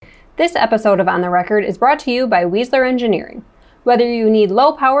This episode of On the Record is brought to you by Weisler Engineering. Whether you need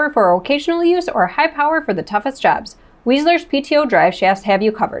low power for occasional use or high power for the toughest jobs, Weisler's PTO drive shafts have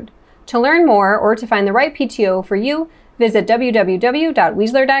you covered. To learn more or to find the right PTO for you, visit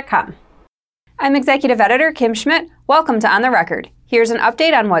www.weisler.com. I'm Executive Editor Kim Schmidt. Welcome to On the Record. Here's an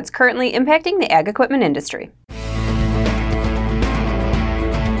update on what's currently impacting the ag equipment industry.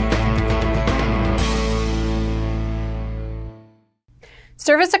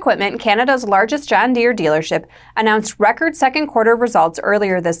 Cervus Equipment, Canada's largest John Deere dealership, announced record second quarter results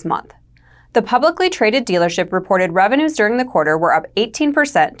earlier this month. The publicly traded dealership reported revenues during the quarter were up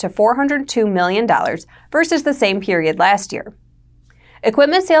 18% to $402 million versus the same period last year.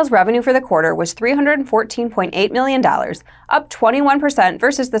 Equipment sales revenue for the quarter was $314.8 million, up 21%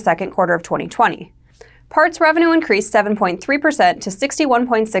 versus the second quarter of 2020. Parts revenue increased 7.3% to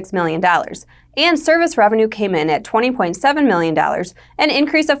 $61.6 million, and service revenue came in at $20.7 million, an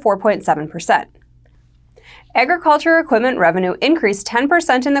increase of 4.7%. Agriculture equipment revenue increased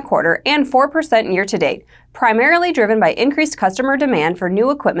 10% in the quarter and 4% year-to-date, primarily driven by increased customer demand for new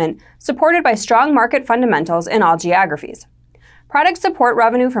equipment supported by strong market fundamentals in all geographies. Product support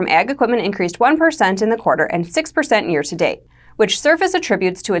revenue from ag equipment increased 1% in the quarter and 6% year-to-date, which Cervus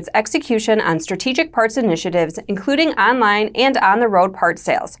attributes to its execution on strategic parts initiatives, including online and on-the-road parts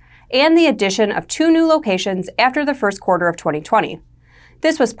sales, and the addition of 2 new locations after the first quarter of 2020.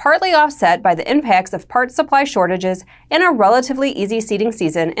 This was partly offset by the impacts of parts supply shortages and a relatively easy seeding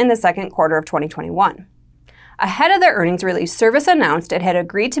season in the second quarter of 2021. Ahead of the earnings release, Cervus announced it had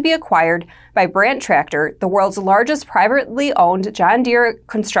agreed to be acquired by Brandt Tractor, the world's largest privately owned John Deere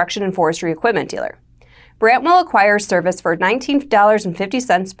construction and forestry equipment dealer. Brandt will acquire Cervus for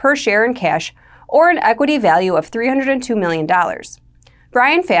 $19.50 per share in cash, or an equity value of $302 million.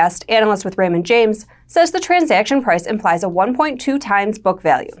 Brian Fast, analyst with Raymond James, says the transaction price implies a 1.2 times book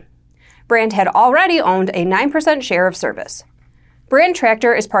value. Brandt had already owned a 9% share of Cervus. Brandt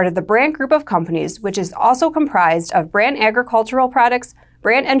Tractor is part of the Brandt Group of companies, which is also comprised of Brandt Agricultural Products,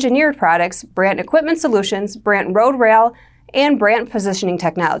 Brandt Engineered Products, Brandt Equipment Solutions, Brandt Road Rail, and Brandt Positioning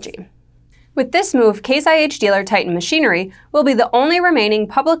Technology. With this move, Case IH dealer Titan Machinery will be the only remaining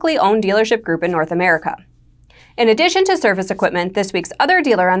publicly owned dealership group in North America. In addition to Cervus Equipment, this week's other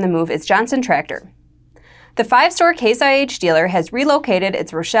dealer on the move is Johnson Tractor. The 5-store Case IH dealer has relocated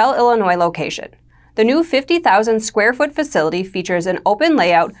its Rochelle, Illinois location. The new 50,000 square foot facility features an open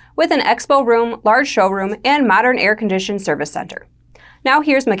layout with an expo room, large showroom, and modern air-conditioned service center. Now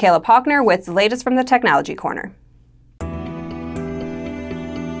here's Michaela Paulkner with the latest from the Technology Corner.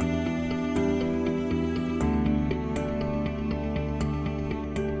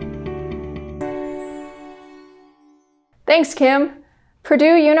 Thanks, Kim.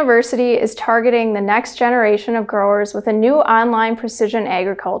 Purdue University is targeting the next generation of growers with a new online precision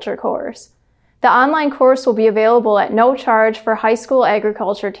agriculture course. The online course will be available at no charge for high school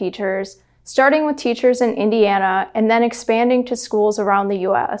agriculture teachers, starting with teachers in Indiana and then expanding to schools around the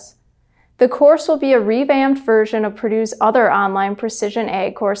U.S. The course will be a revamped version of Purdue's other online precision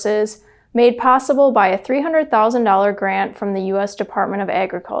ag courses, made possible by a $300,000 grant from the U.S. Department of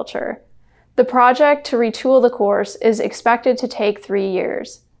Agriculture. The project to retool the course is expected to take 3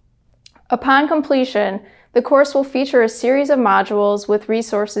 years. Upon completion, the course will feature a series of modules with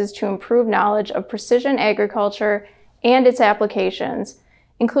resources to improve knowledge of precision agriculture and its applications,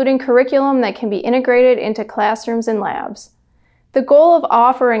 including curriculum that can be integrated into classrooms and labs. The goal of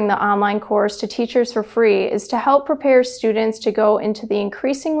offering the online course to teachers for free is to help prepare students to go into the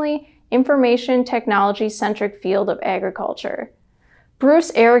increasingly information technology-centric field of agriculture.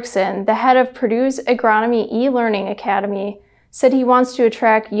 Bruce Erickson, the head of Purdue's Agronomy e-Learning Academy, said he wants to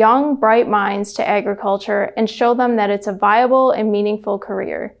attract young, bright minds to agriculture and show them that it's a viable and meaningful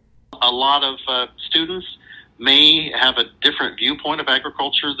career. A lot of students may have a different viewpoint of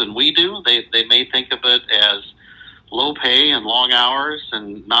agriculture than we do. They may think of it as low pay and long hours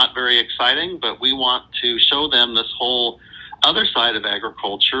and not very exciting, but we want to show them this whole other side of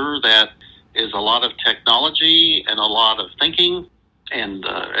agriculture that is a lot of technology and a lot of thinking and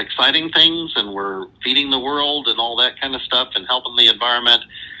exciting things, and we're feeding the world and all that kind of stuff and helping the environment.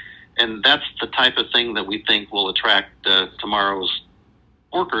 And that's the type of thing that we think will attract tomorrow's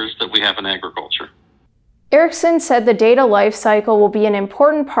workers that we have in agriculture. Erickson said the data life cycle will be an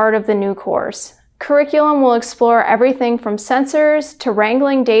important part of the new course. Curriculum will explore everything from sensors to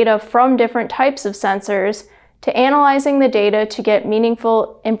wrangling data from different types of sensors to analyzing the data to get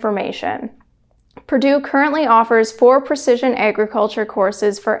meaningful information. Purdue currently offers 4 precision agriculture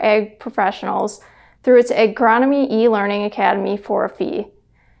courses for ag professionals through its Agronomy e-Learning Academy for a fee.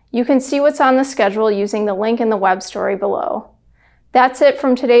 You can see what's on the schedule using the link in the web story below. That's it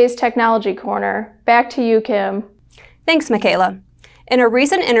from today's Technology Corner. Back to you, Kim. Thanks, Michaela. In a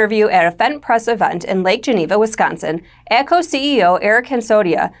recent interview at a Fendt Press event in Lake Geneva, Wisconsin, AGCO CEO Eric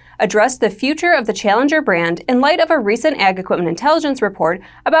Hansotia addressed the future of the Challenger brand in light of a recent Ag Equipment Intelligence report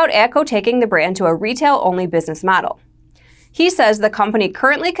about AGCO taking the brand to a retail-only business model. He says the company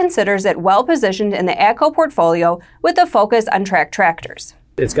currently considers it well-positioned in the AGCO portfolio with a focus on track tractors.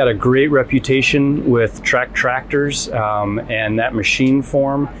 It's got a great reputation with track tractors and that machine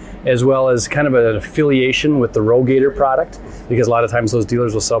form, as well as kind of an affiliation with the RoGator product, because a lot of times those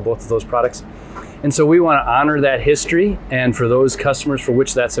dealers will sell both of those products. And so we want to honor that history, and for those customers for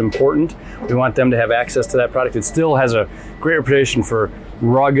which that's important, we want them to have access to that product. It still has a great reputation for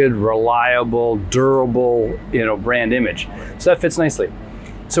rugged, reliable, durable, brand image. So that fits nicely.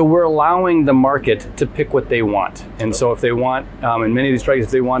 So we're allowing the market to pick what they want. And so if they want, in many of these products,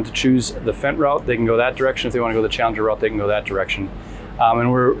 if they want to choose the Fendt route, they can go that direction. If they want to go the Challenger route, they can go that direction. And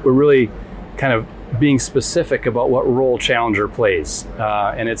we're really kind of being specific about what role Challenger plays.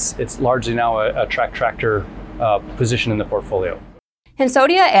 And it's largely now a track tractor position in the portfolio.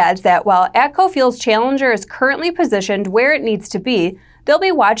 Hansotia adds that while AGCO feels Challenger is currently positioned where it needs to be, they'll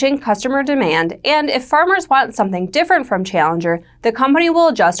be watching customer demand, and if farmers want something different from Challenger, the company will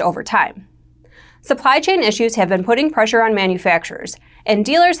adjust over time. Supply chain issues have been putting pressure on manufacturers, and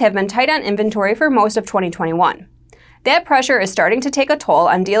dealers have been tight on inventory for most of 2021. That pressure is starting to take a toll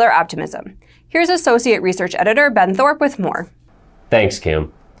on dealer optimism. Here's Associate Research Editor Ben Thorpe with more. Thanks,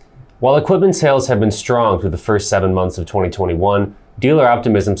 Kim. While equipment sales have been strong through the first 7 months of 2021, dealer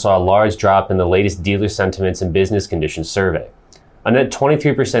optimism saw a large drop in the latest Dealer Sentiments and Business Conditions survey. A net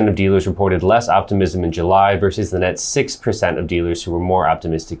 23% of dealers reported less optimism in July versus the net 6% of dealers who were more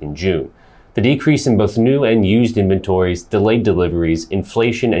optimistic in June. The decrease in both new and used inventories, delayed deliveries,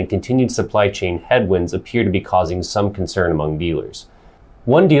 inflation, and continued supply chain headwinds appear to be causing some concern among dealers.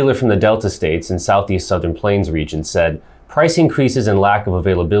 One dealer from the Delta States and Southeast Southern Plains region said, "Price increases and lack of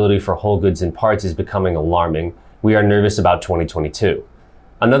availability for whole goods and parts is becoming alarming. We are nervous about 2022.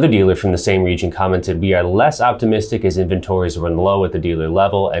 Another dealer from the same region commented, "We are less optimistic as inventories run low at the dealer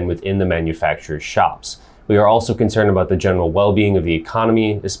level and within the manufacturer's shops. We are also concerned about the general well-being of the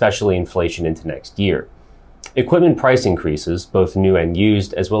economy, especially inflation into next year." Equipment price increases, both new and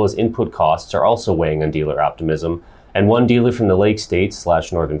used, as well as input costs are also weighing on dealer optimism, and one dealer from the Lake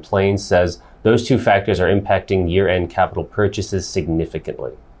States/Northern Plains says those two factors are impacting year-end capital purchases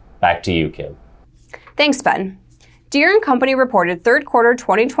significantly. Back to you, Kim. Thanks, Ben. Deere & Company reported third quarter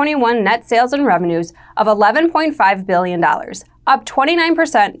 2021 net sales and revenues of $11.5 billion, up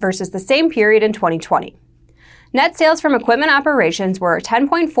 29% versus the same period in 2020. Net sales from equipment operations were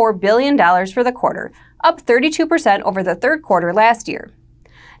 $10.4 billion for the quarter, up 32% over the third quarter last year.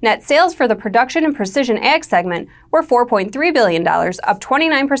 Net sales for the production and precision ag segment were $4.3 billion, up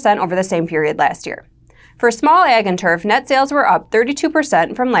 29% over the same period last year. For small ag and turf, net sales were up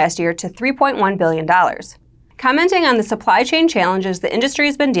 32% from last year to $3.1 billion. Commenting on the supply chain challenges the industry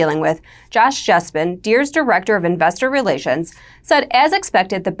has been dealing with, Josh Jespin, Deere's Director of Investor Relations, said as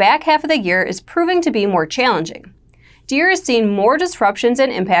expected the back half of the year is proving to be more challenging. Deere has seen more disruptions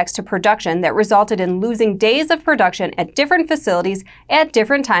and impacts to production that resulted in losing days of production at different facilities at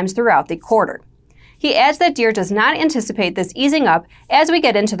different times throughout the quarter. He adds that Deere does not anticipate this easing up as we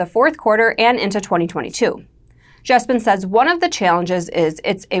get into the fourth quarter and into 2022. Jespin says one of the challenges is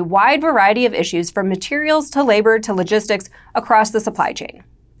it's a wide variety of issues from materials to labor to logistics across the supply chain.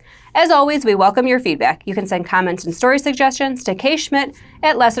 As always, we welcome your feedback. You can send comments and story suggestions to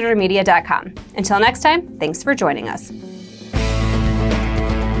kschmidt@lessitermedia.com. Until next time, thanks for joining us.